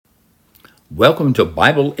Welcome to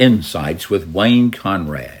Bible Insights with Wayne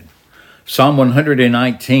Conrad. Psalm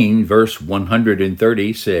 119, verse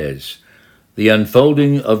 130 says, "The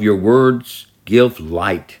unfolding of your words give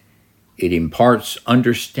light. It imparts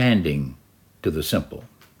understanding to the simple."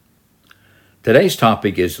 Today's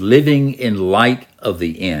topic is living in light of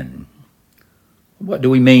the end. What do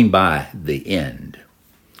we mean by the end?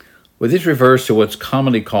 Well, this refers to what's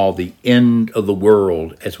commonly called the end of the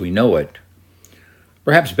world as we know it.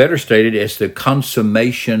 Perhaps better stated as the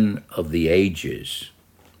consummation of the ages.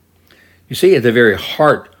 You see, at the very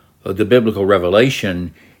heart of the biblical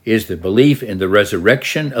revelation is the belief in the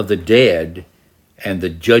resurrection of the dead and the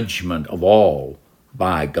judgment of all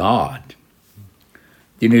by God.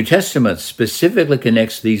 The New Testament specifically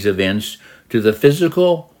connects these events to the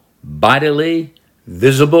physical, bodily,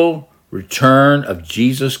 visible return of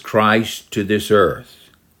Jesus Christ to this earth.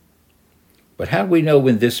 But how do we know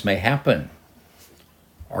when this may happen?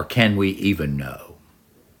 Or can we even know?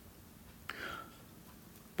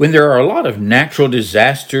 When there are a lot of natural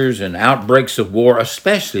disasters and outbreaks of war,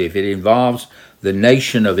 especially if it involves the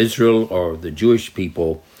nation of Israel or the Jewish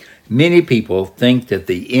people, many people think that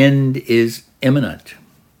the end is imminent.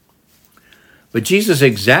 But Jesus'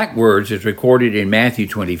 exact words, as recorded in Matthew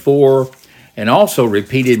 24 and also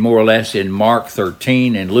repeated more or less in Mark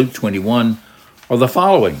 13 and Luke 21, are the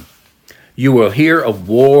following. "You will hear of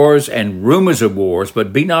wars and rumors of wars,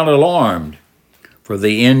 but be not alarmed, for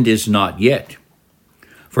the end is not yet.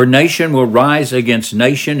 For nation will rise against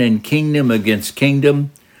nation and kingdom against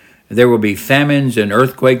kingdom. There will be famines and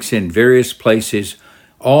earthquakes in various places.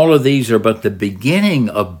 All of these are but the beginning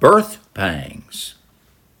of birth pangs."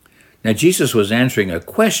 Now, Jesus was answering a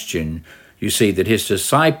question, you see, that his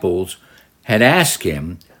disciples had asked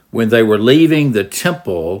him when they were leaving the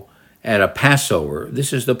temple at a Passover.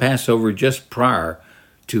 This is the Passover just prior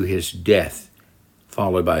to his death,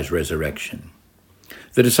 followed by his resurrection.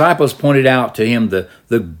 The disciples pointed out to him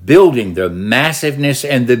the building, the massiveness,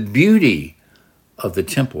 and the beauty of the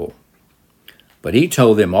temple. But he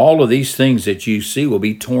told them, all of these things that you see will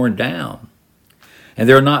be torn down, and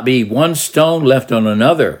there will not be one stone left on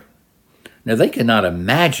another. Now, they could not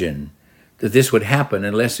imagine that this would happen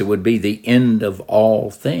unless it would be the end of all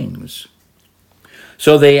things.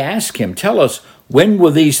 So they ask him, "Tell us, when will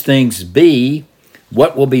these things be?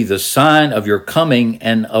 What will be the sign of your coming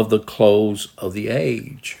and of the close of the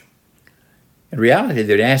age?" In reality,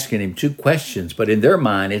 they're asking him two questions, but in their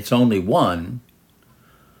mind, it's only one.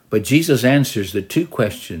 But Jesus answers the two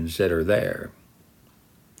questions that are there.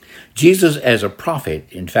 Jesus, as a prophet,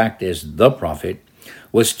 in fact, as the prophet,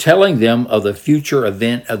 was telling them of the future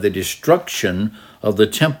event of the destruction of the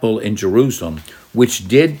temple in Jerusalem, which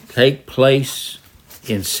did take place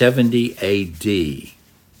in 70 AD.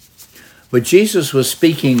 But Jesus was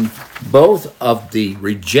speaking both of the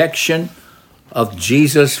rejection of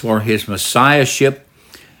Jesus for his messiahship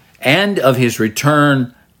and of his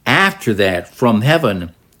return after that from heaven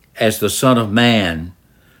as the Son of Man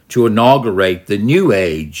to inaugurate the new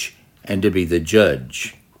age and to be the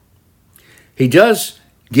judge. He does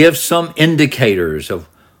give some indicators of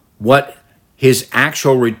what his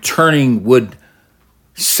actual returning would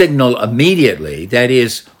signal immediately. That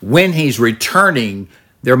is, when he's returning,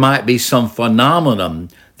 there might be some phenomenon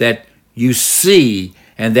that you see,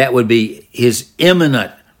 and that would be his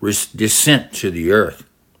imminent descent to the earth.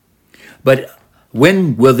 But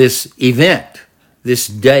when will this event, this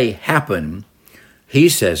day happen? He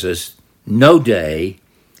says us, no day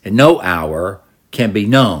and no hour can be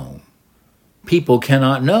known. People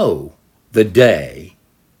cannot know the day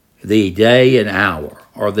and hour,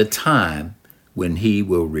 or the time when he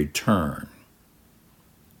will return.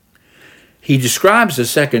 He describes the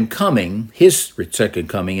second coming, his second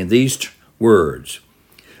coming, in these words.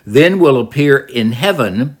 "Then will appear in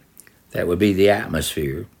heaven," that would be the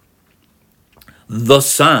atmosphere, "the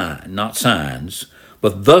sign," not signs,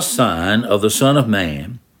 but the sign of the Son of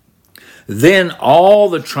Man. Then all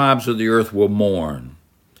the tribes of the earth will mourn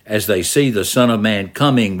as they see the Son of Man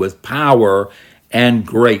coming with power and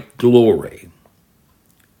great glory."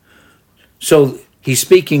 So he's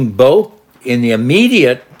speaking both in the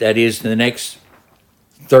immediate, that is, the next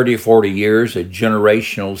 30 or 40 years, a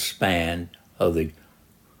generational span of the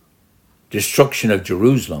destruction of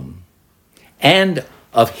Jerusalem, and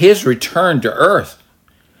of his return to earth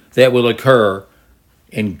that will occur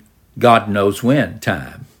in God knows when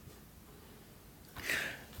time.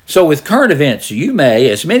 So with current events, you may,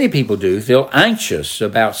 as many people do, feel anxious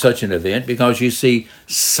about such an event because you see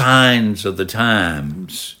signs of the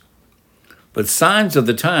times. But signs of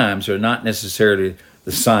the times are not necessarily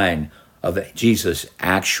the sign of Jesus'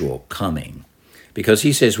 actual coming. because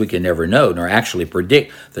he says we can never know nor actually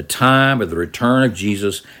predict the time of the return of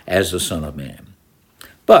Jesus as the Son of Man.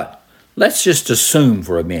 But let's just assume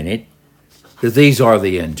for a minute that these are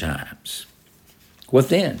the end times. What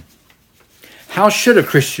then? How should a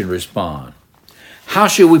Christian respond? How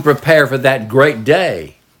should we prepare for that great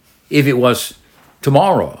day if it was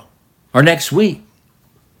tomorrow or next week?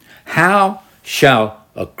 How shall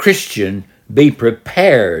a Christian be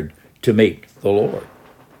prepared to meet the Lord?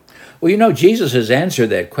 Well, Jesus has answered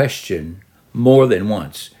that question more than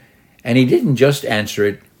once. And he didn't just answer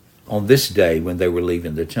it on this day when they were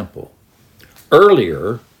leaving the temple.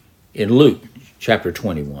 Earlier in Luke chapter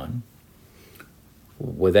 21,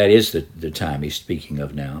 well, that is the time he's speaking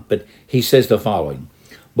of now, but he says the following,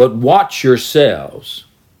 "But watch yourselves,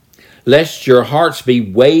 lest your hearts be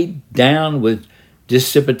weighed down with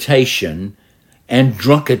dissipation and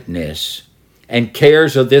drunkenness and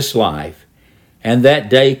cares of this life, and that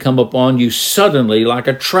day come upon you suddenly like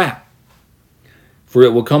a trap. For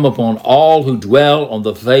it will come upon all who dwell on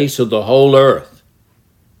the face of the whole earth.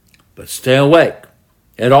 But stay awake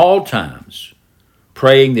at all times,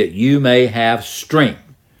 praying that you may have strength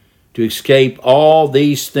to escape all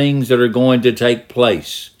these things that are going to take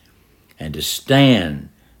place and to stand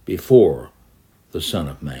before the Son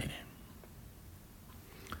of Man."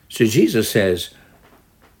 So Jesus says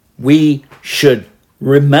we should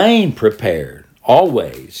remain prepared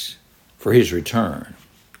always for his return.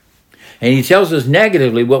 And he tells us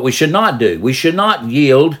negatively what we should not do. We should not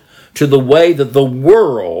yield to the way that the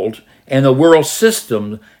world and the world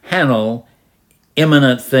system handle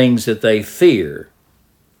imminent things that they fear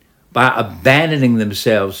by abandoning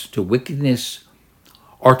themselves to wickedness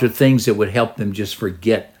or to things that would help them just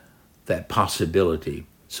forget that possibility.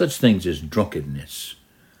 Such things as drunkenness,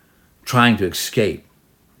 trying to escape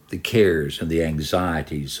the cares and the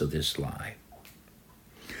anxieties of this life.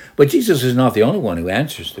 But Jesus is not the only one who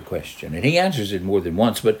answers the question, and he answers it more than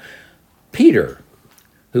once. But Peter,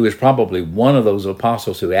 who is probably one of those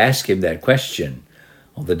apostles who asked him that question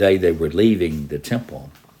on the day they were leaving the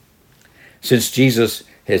temple. Since Jesus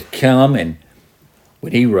had come, and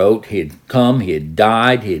when he wrote, he had come, he had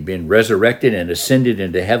died, he had been resurrected and ascended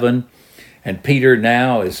into heaven, and Peter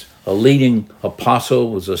now is a leading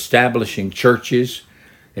apostle, was establishing churches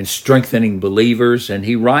and strengthening believers, and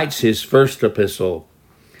he writes his first epistle.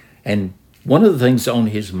 And one of the things on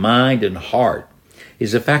his mind and heart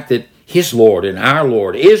is the fact that his Lord and our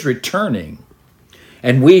Lord is returning,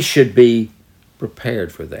 and we should be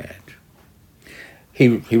prepared for that.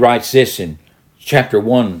 He writes this in chapter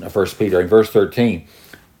 1 of 1 Peter in verse 13.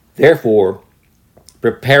 "Therefore,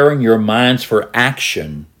 preparing your minds for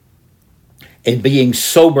action and being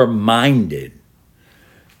sober-minded,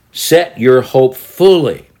 set your hope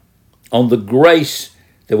fully on the grace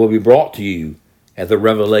that will be brought to you at the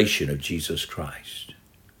revelation of Jesus Christ."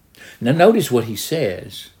 Now notice what he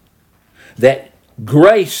says, that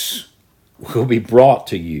grace will be brought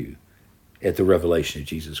to you at the revelation of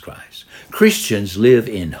Jesus Christ. Christians live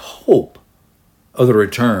in hope of the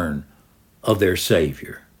return of their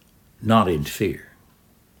Savior, not in fear.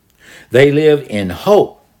 They live in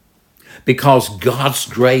hope because God's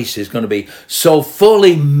grace is going to be so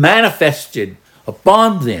fully manifested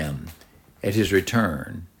upon them at his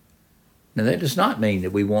return. Now, that does not mean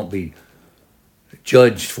that we won't be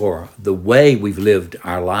judged for the way we've lived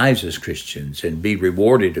our lives as Christians and be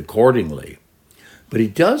rewarded accordingly. But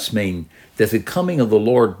it does mean that the coming of the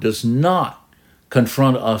Lord does not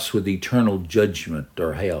confront us with eternal judgment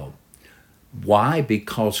or hell. Why?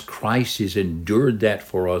 Because Christ has endured that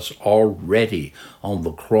for us already on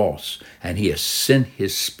the cross, and he has sent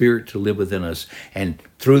his Spirit to live within us, and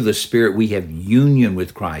through the Spirit we have union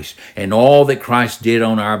with Christ, and all that Christ did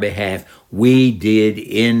on our behalf, we did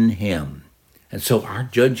in him. And so our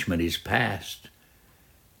judgment is past,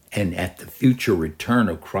 and at the future return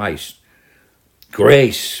of Christ,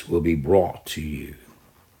 grace will be brought to you.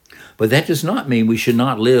 But that does not mean we should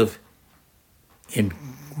not live in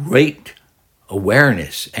great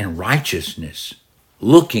awareness and righteousness,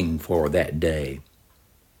 looking for that day.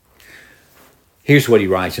 Here's what he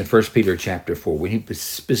writes in 1 Peter chapter 4, when he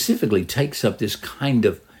specifically takes up this kind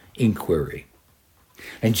of inquiry.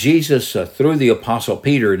 And Jesus, through the Apostle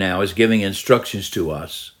Peter now, is giving instructions to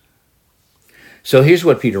us. So here's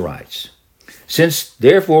what Peter writes. "Since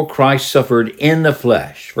therefore Christ suffered in the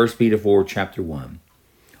flesh," 1 Peter 4 chapter 1,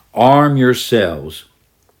 "arm yourselves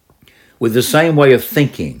with the same way of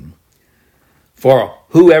thinking, for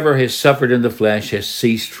whoever has suffered in the flesh has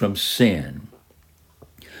ceased from sin,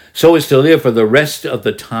 so as to live for the rest of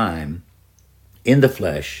the time in the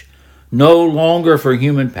flesh, no longer for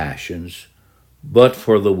human passions, but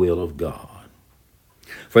for the will of God.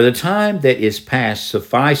 For the time that is past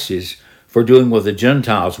suffices for doing what the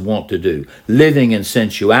Gentiles want to do, living in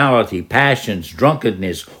sensuality, passions,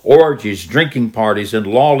 drunkenness, orgies, drinking parties, and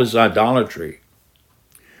lawless idolatry.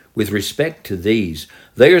 With respect to these,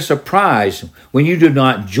 they are surprised when you do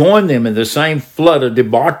not join them in the same flood of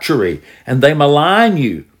debauchery, and they malign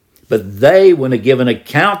you. But they want to give an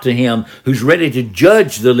account to him who's ready to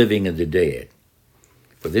judge the living and the dead.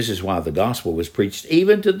 For this is why the gospel was preached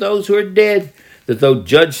even to those who are dead, that though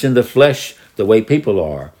judged in the flesh the way people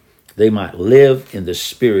are, they might live in the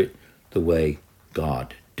spirit the way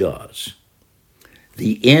God does.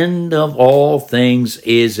 The end of all things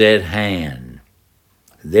is at hand.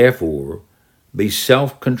 Therefore, be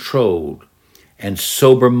self-controlled and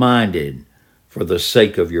sober-minded for the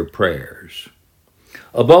sake of your prayers.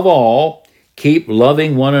 Above all, keep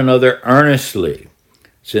loving one another earnestly,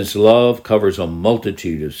 since love covers a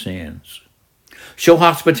multitude of sins. Show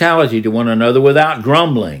hospitality to one another without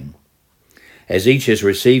grumbling. As each has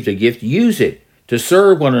received a gift, use it to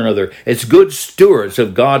serve one another as good stewards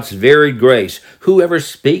of God's varied grace. Whoever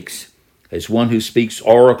speaks is one who speaks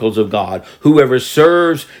oracles of God. Whoever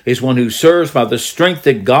serves is one who serves by the strength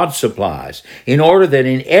that God supplies, in order that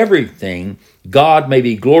in everything God may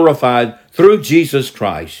be glorified through Jesus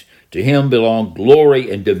Christ. To him belong glory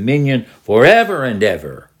and dominion forever and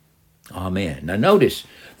ever. Amen. Now notice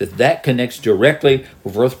that connects directly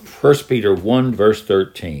with 1 Peter 1, verse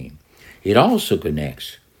 13. It also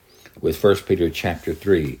connects with 1 Peter chapter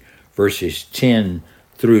 3, verses 10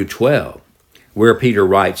 through 12, where Peter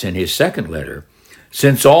writes in his second letter,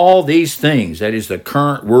 since all these things, that is the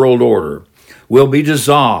current world order, will be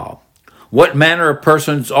dissolved, what manner of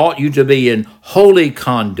persons ought you to be in holy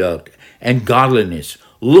conduct and godliness,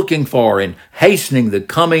 looking for and hastening the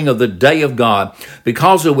coming of the day of God,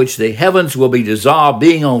 because of which the heavens will be dissolved,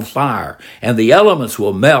 being on fire, and the elements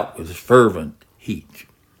will melt with fervent heat.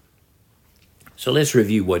 So let's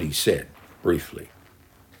review what he said briefly.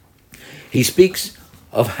 He speaks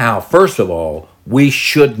of how, first of all, we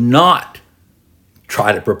should not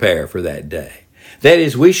try to prepare for that day. That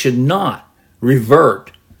is, we should not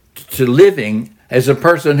revert to living as a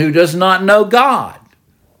person who does not know God,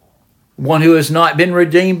 one who has not been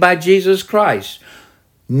redeemed by Jesus Christ.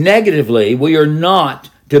 Negatively, we are not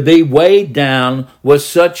to be weighed down with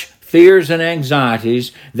such fears and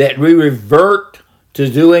anxieties that we revert to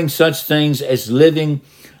doing such things as living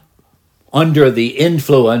under the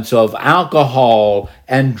influence of alcohol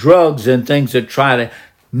and drugs and things that try to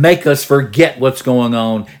make us forget what's going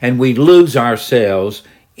on, and we lose ourselves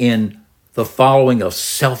in the following of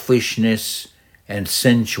selfishness and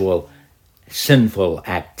sinful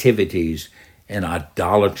activities and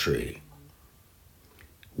idolatry.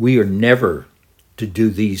 We are never to do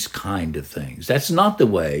these kind of things. That's not the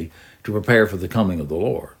way to prepare for the coming of the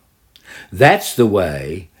Lord. That's the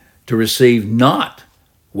way to receive not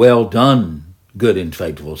well done, good and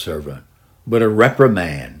faithful servant, but a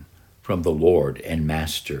reprimand from the Lord and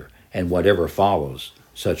Master, and whatever follows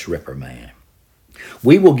such reprimand.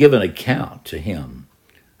 We will give an account to him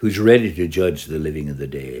who's ready to judge the living and the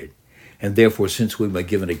dead. And therefore, since we must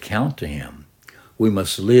give an account to him, we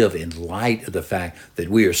must live in light of the fact that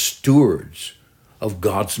we are stewards of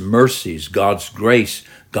God's mercies, God's grace,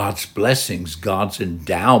 God's blessings, God's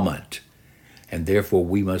endowment. And therefore,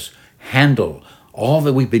 we must handle all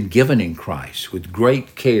that we've been given in Christ with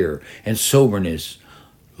great care and soberness,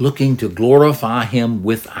 looking to glorify him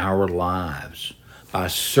with our lives by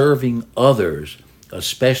serving others,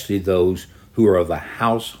 especially those who are of the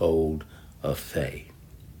household of faith.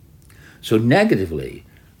 So negatively,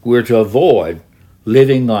 we're to avoid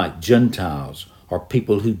living like Gentiles or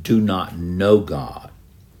people who do not know God.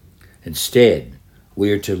 Instead,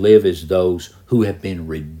 we are to live as those who have been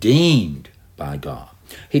redeemed by God.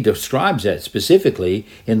 He describes that specifically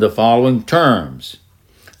in the following terms.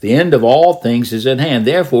 The end of all things is at hand.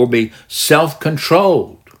 Therefore, be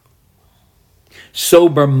self-controlled,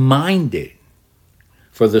 sober-minded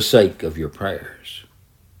for the sake of your prayers.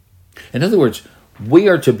 In other words, we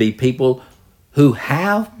are to be people who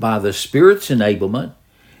have, by the Spirit's enablement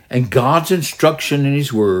and God's instruction in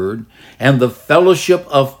his word and the fellowship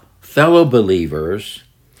of fellow believers,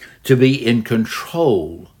 to be in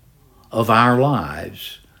control of our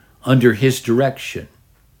lives under his direction.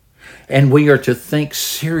 And we are to think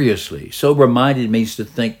seriously. Sober-minded means to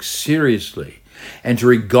think seriously and to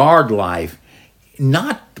regard life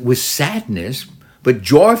not with sadness, but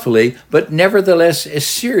joyfully, but nevertheless as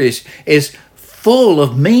serious, as full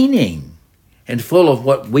of meaning and full of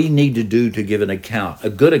what we need to do to give an account, a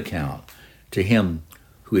good account, to him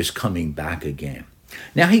who is coming back again.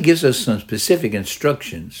 Now he gives us some specific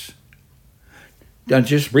instructions. Now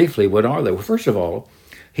just briefly, what are they? Well, first of all,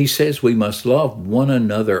 He says we must love one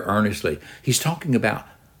another earnestly. He's talking about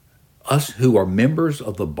us who are members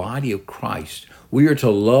of the body of Christ. We are to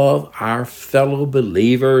love our fellow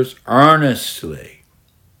believers earnestly.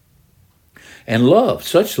 And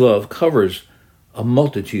such love covers a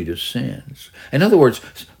multitude of sins. In other words,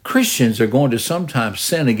 Christians are going to sometimes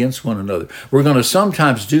sin against one another. We're going to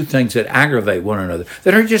sometimes do things that aggravate one another,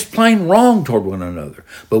 that are just plain wrong toward one another.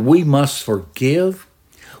 But we must forgive.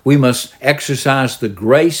 We must exercise the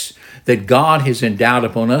grace that God has endowed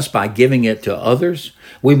upon us by giving it to others.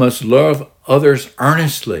 We must love others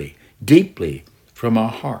earnestly, deeply, from our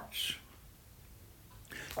hearts.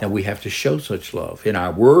 Now we have to show such love in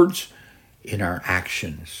our words, in our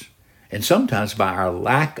actions, and sometimes by our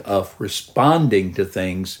lack of responding to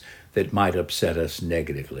things that might upset us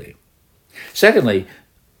negatively. Secondly,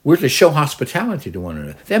 we're to show hospitality to one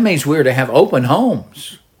another. That means we're to have open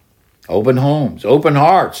homes, open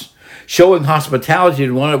hearts, showing hospitality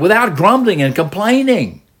to one another without grumbling and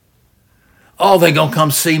complaining. Oh, they're going to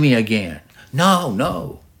come see me again.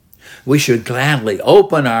 No. We should gladly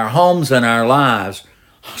open our homes and our lives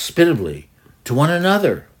hospitably to one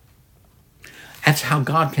another. That's how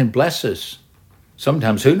God can bless us.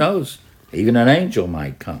 Sometimes, who knows, even an angel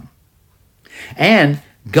might come. And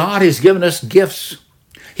God has given us gifts.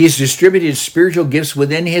 He's distributed spiritual gifts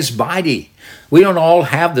within his body. We don't all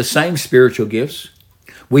have the same spiritual gifts.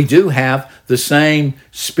 We do have the same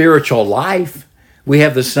spiritual life. We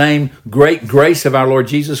have the same great grace of our Lord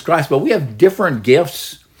Jesus Christ, but we have different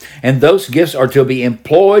gifts. And those gifts are to be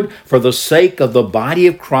employed for the sake of the body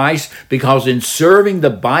of Christ, because in serving the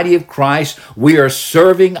body of Christ, we are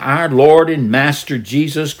serving our Lord and Master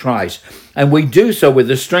Jesus Christ. And we do so with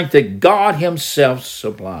the strength that God himself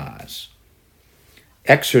supplies.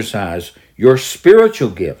 Exercise your spiritual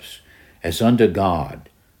gifts as unto God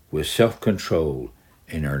with self-control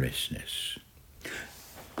and earnestness.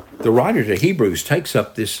 The writer to Hebrews takes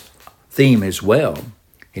up this theme as well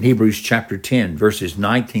in Hebrews chapter 10, verses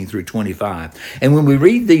 19 through 25. And when we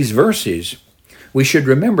read these verses, we should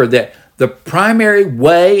remember that the primary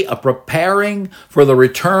way of preparing for the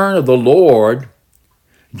return of the Lord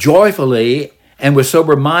joyfully and with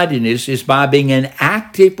sober-mindedness is by being an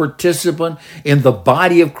active participant in the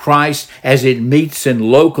body of Christ as it meets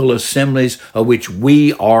in local assemblies of which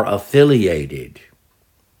we are affiliated.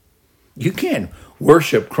 You can't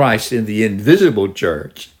worship Christ in the invisible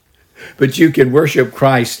church, but you can worship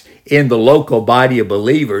Christ in the local body of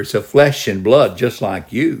believers of flesh and blood, just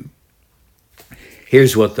like you.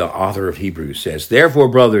 Here's what the author of Hebrews says. Therefore,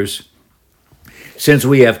 brothers, since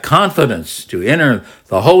we have confidence to enter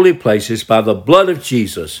the holy places by the blood of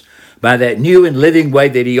Jesus, by that new and living way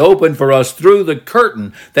that he opened for us through the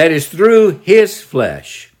curtain, that is through his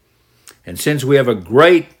flesh, and since we have a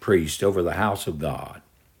great priest over the house of God,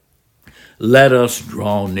 let us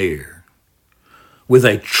draw near with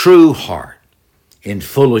a true heart in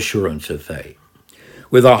full assurance of faith,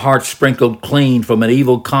 with our hearts sprinkled clean from an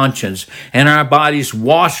evil conscience and our bodies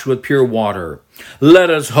washed with pure water. Let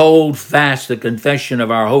us hold fast the confession of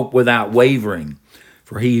our hope without wavering,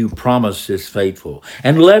 for he who promised is faithful.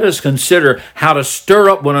 And let us consider how to stir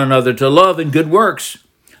up one another to love and good works,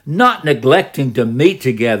 not neglecting to meet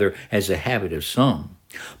together as a habit of some,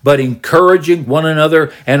 but encouraging one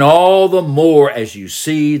another, and all the more as you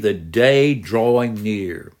see the day drawing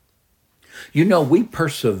near. You know, we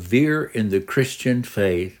persevere in the Christian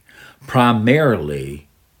faith primarily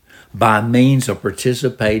by means of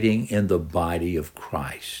participating in the body of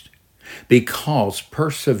Christ, because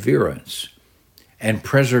perseverance and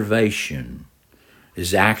preservation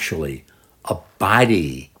is actually a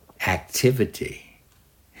body activity.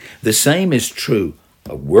 The same is true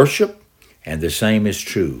of worship, and the same is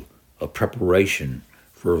true of preparation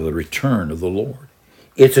for the return of the Lord.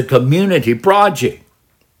 It's a community project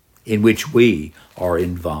in which we are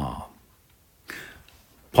involved.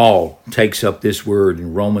 Paul takes up this word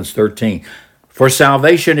in Romans 13. For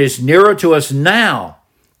salvation is nearer to us now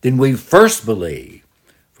than we first believed.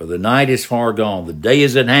 For the night is far gone, the day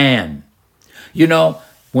is at hand. You know,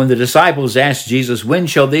 when the disciples asked Jesus, when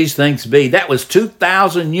shall these things be? That was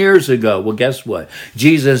 2,000 years ago. Well, guess what?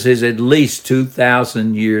 Jesus is at least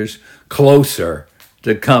 2,000 years closer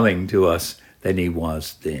to coming to us than he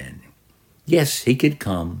was then. Yes, he could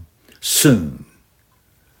come soon.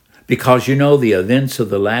 Because, you know, the events of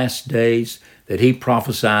the last days that he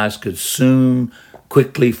prophesies could soon,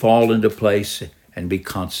 quickly fall into place and be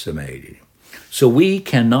consummated. So we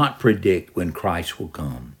cannot predict when Christ will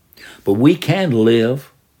come. But we can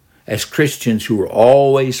live as Christians who are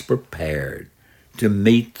always prepared to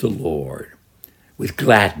meet the Lord with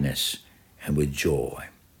gladness and with joy.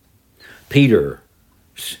 Peter,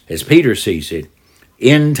 as Peter sees it,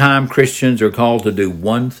 End-time Christians are called to do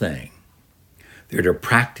one thing. They're to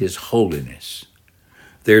practice holiness.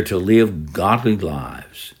 They're to live godly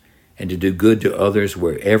lives and to do good to others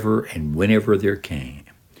wherever and whenever they can.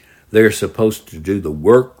 They're supposed to do the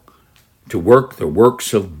work the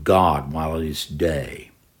works of God while it is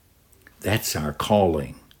day. That's our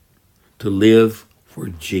calling, to live for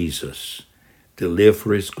Jesus, to live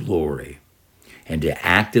for his glory, and to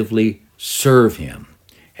actively serve him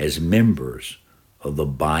as members of the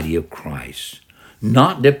body of Christ,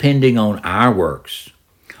 not depending on our works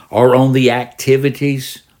or on the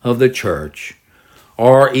activities of the church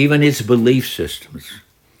or even its belief systems,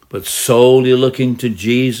 but solely looking to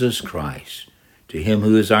Jesus Christ, to him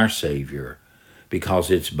who is our Savior,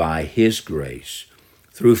 because it's by his grace,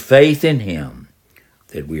 through faith in him,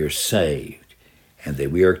 that we are saved and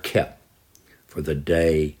that we are kept for the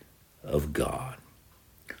day of God.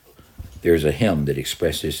 There's a hymn that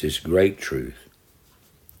expresses this great truth.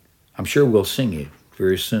 I'm sure we'll sing it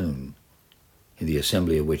very soon in the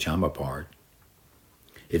assembly of which I'm a part.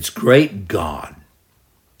 It's Great God,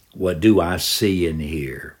 what do I see and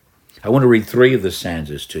hear? I want to read 3 of the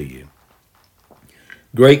stanzas to you.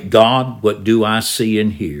 Great God, what do I see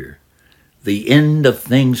and hear? The end of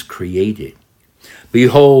things created.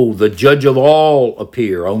 Behold, the judge of all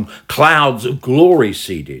appear, on clouds of glory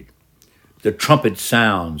seated. The trumpet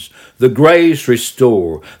sounds, the graves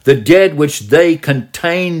restore, the dead which they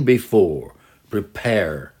contained before.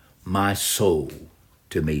 Prepare my soul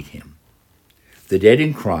to meet him. The dead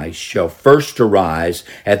in Christ shall first arise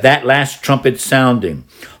at that last trumpet sounding,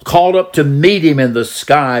 called up to meet him in the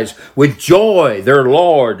skies, with joy their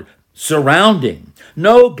Lord surrounding.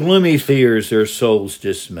 No gloomy fears their souls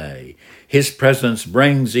dismay. His presence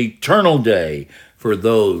brings eternal day for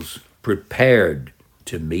those prepared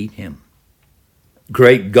to meet him.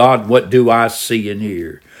 Great God, what do I see and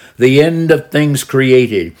hear? The end of things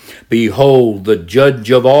created. Behold, the judge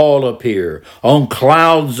of all appear, on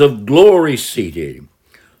clouds of glory seated.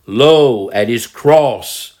 Lo, at his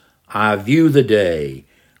cross I view the day,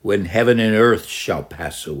 when heaven and earth shall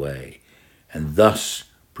pass away, and thus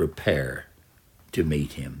prepare to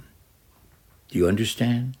meet him. Do you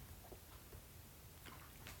understand?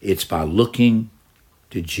 It's by looking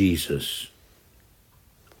to Jesus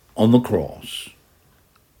on the cross,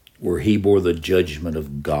 where he bore the judgment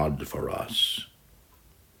of God for us.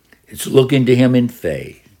 It's looking to him in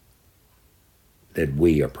faith that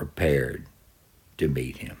we are prepared to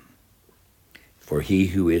meet him. For he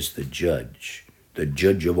who is the judge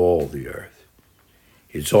of all the earth,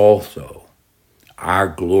 is also our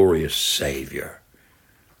glorious Savior.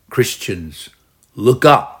 Christians, look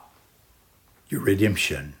up. Your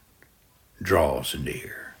redemption draws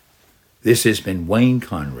near. This has been Wayne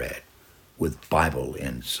Conrad with Bible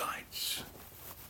Insights.